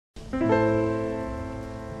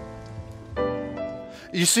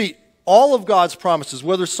You see, all of God's promises,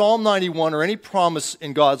 whether Psalm 91 or any promise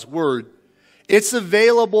in God's Word, it's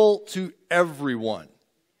available to everyone.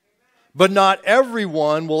 But not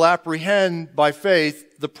everyone will apprehend by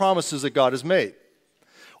faith the promises that God has made.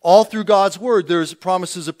 All through God's Word, there's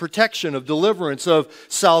promises of protection, of deliverance, of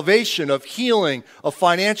salvation, of healing, of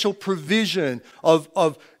financial provision,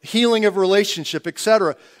 of healing of relationship,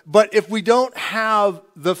 etc. But if we don't have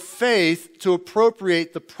the faith to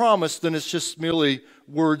appropriate the promise, then it's just merely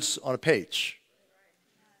words on a page.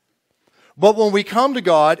 But when we come to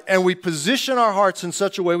God and we position our hearts in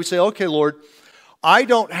such a way, we say, okay, Lord, I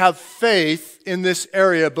don't have faith in this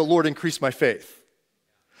area, but Lord, increase my faith.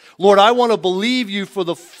 Lord, I want to believe you for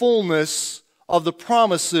the fullness of the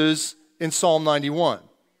promises in Psalm 91.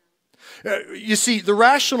 You see, the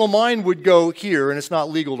rational mind would go here, and it's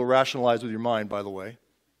not legal to rationalize with your mind, by the way.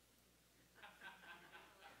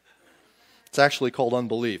 It's actually called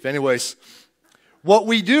unbelief. Anyways, what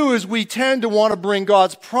we do is we tend to want to bring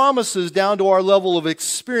God's promises down to our level of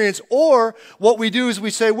experience, or what we do is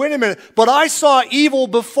we say, wait a minute, but I saw evil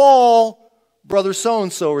befall brother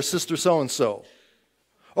so-and-so or sister so-and-so.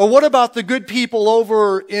 Or what about the good people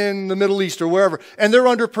over in the Middle East or wherever, and they're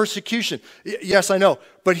under persecution? Yes, I know,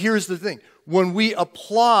 but here's the thing. When we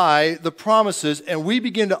apply the promises and we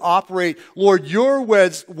begin to operate, Lord, your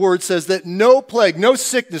word says that no plague, no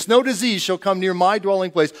sickness, no disease shall come near my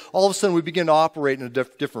dwelling place. All of a sudden we begin to operate in a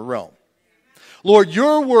different realm. Lord,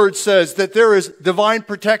 your word says that there is divine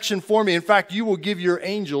protection for me. In fact, you will give your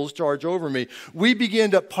angels charge over me. We begin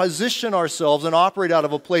to position ourselves and operate out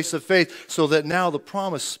of a place of faith so that now the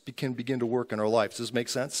promise can begin to work in our lives. Does this make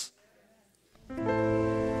sense?